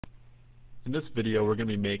In this video we're going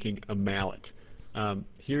to be making a mallet.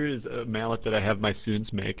 Here is a mallet that I have my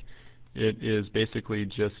students make. It is basically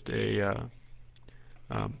just a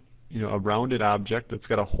a rounded object that's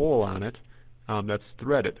got a hole on it that's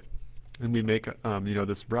threaded. And we make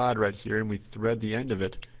this rod right here, and we thread the end of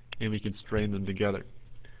it, and we can strain them together.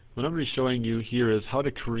 What I'm going to be showing you here is how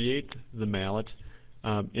to create the mallet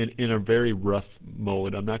in a very rough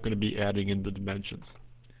mode. I'm not going to be adding in the dimensions.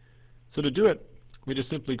 So to do it, we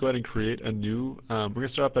just simply go ahead and create a new, we're going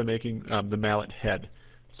to start by making the mallet head.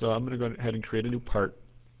 So I'm going to go ahead and create a new part.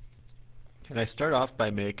 And I start off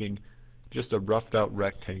by making just a roughed out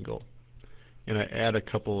rectangle. And I add a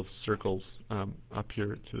couple of circles up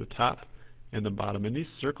here to the top and the bottom. And these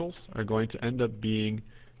circles are going to end up being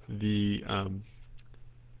the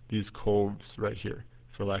these coves right here,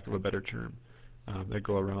 for lack of a better term, that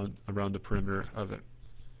go around the perimeter of it.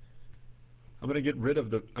 I'm going to get rid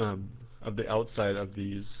of the outside of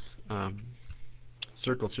these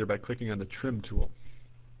circles here by clicking on the trim tool.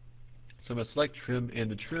 So I'm going to select trim,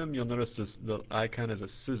 and the trim, you'll notice the icon is a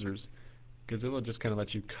scissors, because it will just kind of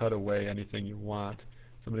let you cut away anything you want. So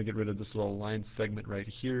I'm going to get rid of this little line segment right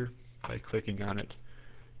here by clicking on it.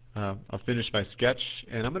 I'll finish my sketch,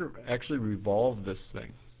 and I'm going to actually revolve this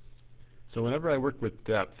thing. So whenever I work with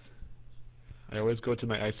depth, I always go to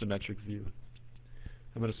my isometric view.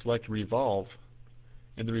 I'm going to select revolve,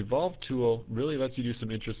 and the revolve tool really lets you do some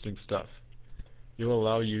interesting stuff. It will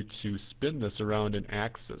allow you to spin this around an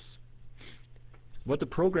axis. What the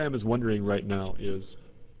program is wondering right now is,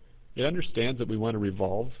 it understands that we want to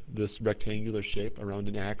revolve this rectangular shape around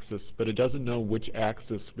an axis, but it doesn't know which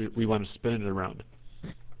axis we want to spin it around.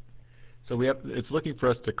 So it's looking for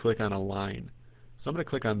us to click on a line. So I'm going to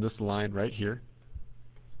click on this line right here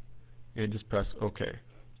and just press OK.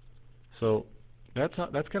 So that's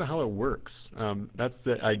kind of how it works. That's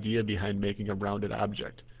the idea behind making a rounded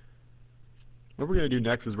object. What we're going to do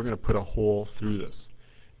next is we're going to put a hole through this.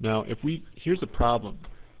 Now, here's the problem.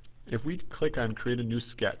 If we click on Create a New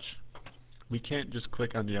Sketch, we can't just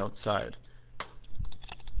click on the outside.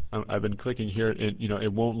 I've been clicking here, and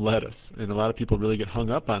it won't let us. And a lot of people really get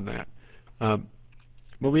hung up on that.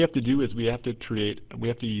 What we have to do is we have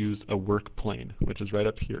to use a work plane, which is right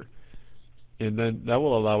up here. And then that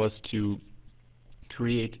will allow us to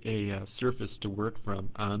create a surface to work from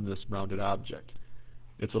on this rounded object.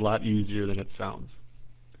 It's a lot easier than it sounds.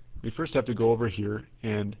 We first have to go over here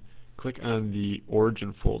and click on the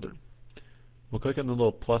origin folder. We'll click on the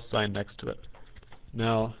little plus sign next to it.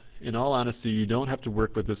 Now, in all honesty, you don't have to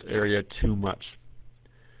work with this area too much.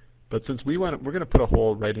 But since we're going to put a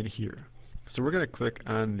hole right in here. So we're going to click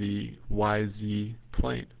on the YZ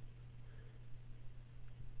plane.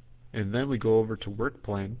 And then we go over to work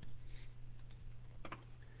plane,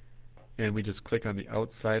 and we just click on the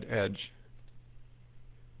outside edge,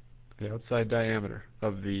 the outside diameter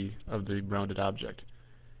of the rounded object.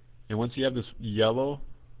 And once you have this yellow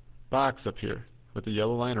box up here with the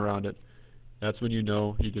yellow line around it, that's when you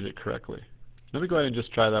know you did it correctly. Let me go ahead and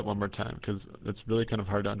just try that one more time, because it's really kind of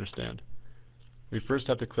hard to understand. We first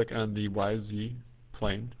have to click on the YZ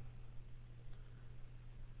plane.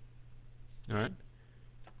 Alright.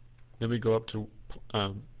 Then we go up to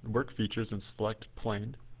Work Features and select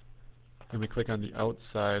Plane. And we click on the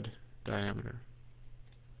outside diameter.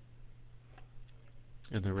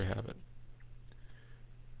 And there we have it.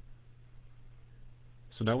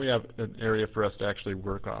 So now we have an area for us to actually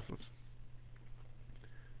work off of.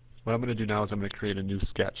 What I'm going to do now is I'm going to create a new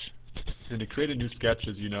sketch. And to create a new sketch,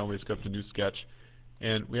 as you know, we just go up to New Sketch.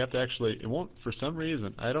 And we have to actually, it won't, for some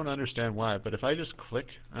reason, I don't understand why, but if I just click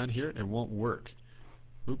on here, it won't work.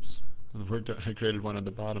 Oops, I created one on the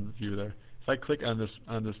bottom view there. If I click on this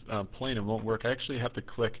plane, it won't work. I actually have to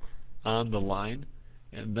click on the line,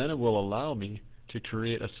 and then it will allow me to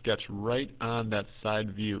create a sketch right on that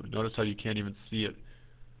side view. Notice how you can't even see it,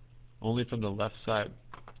 only from the left side.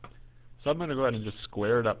 So I'm going to go ahead and just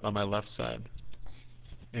square it up on my left side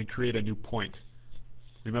and create a new point.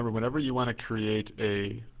 Remember, whenever you want to create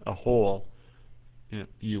a hole,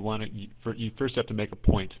 you first have to make a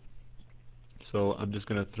point. So I'm just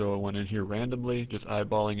going to throw one in here randomly, just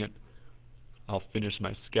eyeballing it. I'll finish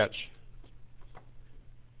my sketch.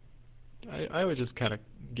 I always just kind of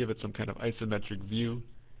give it some kind of isometric view,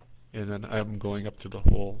 and then I'm going up to the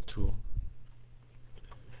hole tool.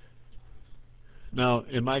 Now,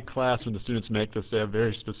 in my class, when the students make this, they have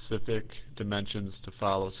very specific dimensions to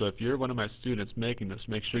follow. So if you're one of my students making this,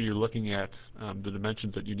 make sure you're looking at the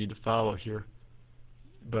dimensions that you need to follow here.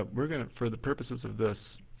 But we're going to, for the purposes of this,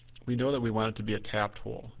 we know that we want it to be a tapped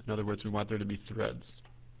hole. In other words, we want there to be threads.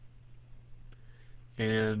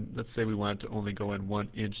 And let's say we want it to only go in 1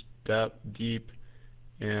 inch deep,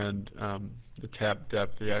 and the tap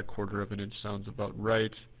depth, yeah, 1/4 of an inch sounds about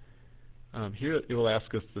right. Here it will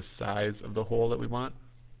ask us the size of the hole that we want,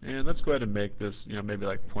 and let's go ahead and make this, maybe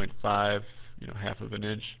like 0.5, 1/2 of an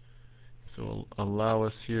inch. So it'll allow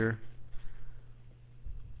us here.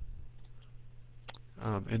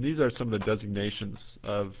 And these are some of the designations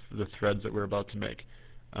of the threads that we're about to make.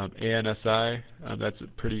 ANSI, that's a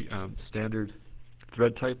pretty standard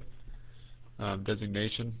thread type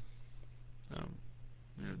designation.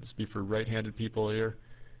 This be for right-handed people here.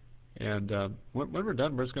 And when we're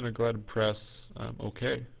done, we're just going to go ahead and press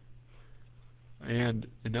OK. And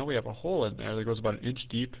now we have a hole in there that goes about 1 inch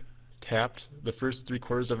deep, tapped. The first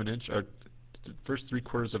 3/4 of an inch are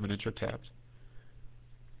tapped.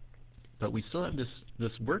 But we still have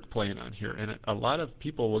this work plane on here, and a lot of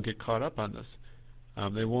people will get caught up on this.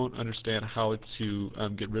 They won't understand how to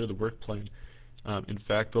get rid of the work plane. In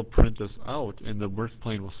fact, they'll print this out, and the work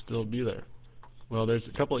plane will still be there. Well, there's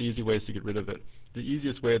a couple easy ways to get rid of it. The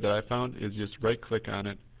easiest way that I found is just right-click on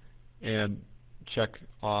it and check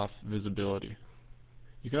off visibility.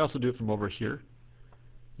 You can also do it from over here.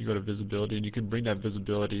 You go to visibility, and you can bring that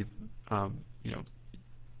visibility, in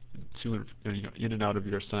and out of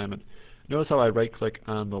your assignment. Notice how I right-click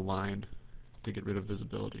on the line to get rid of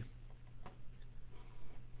visibility.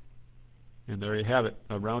 And there you have it,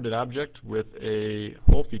 a rounded object with a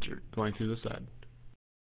hole feature going through the side.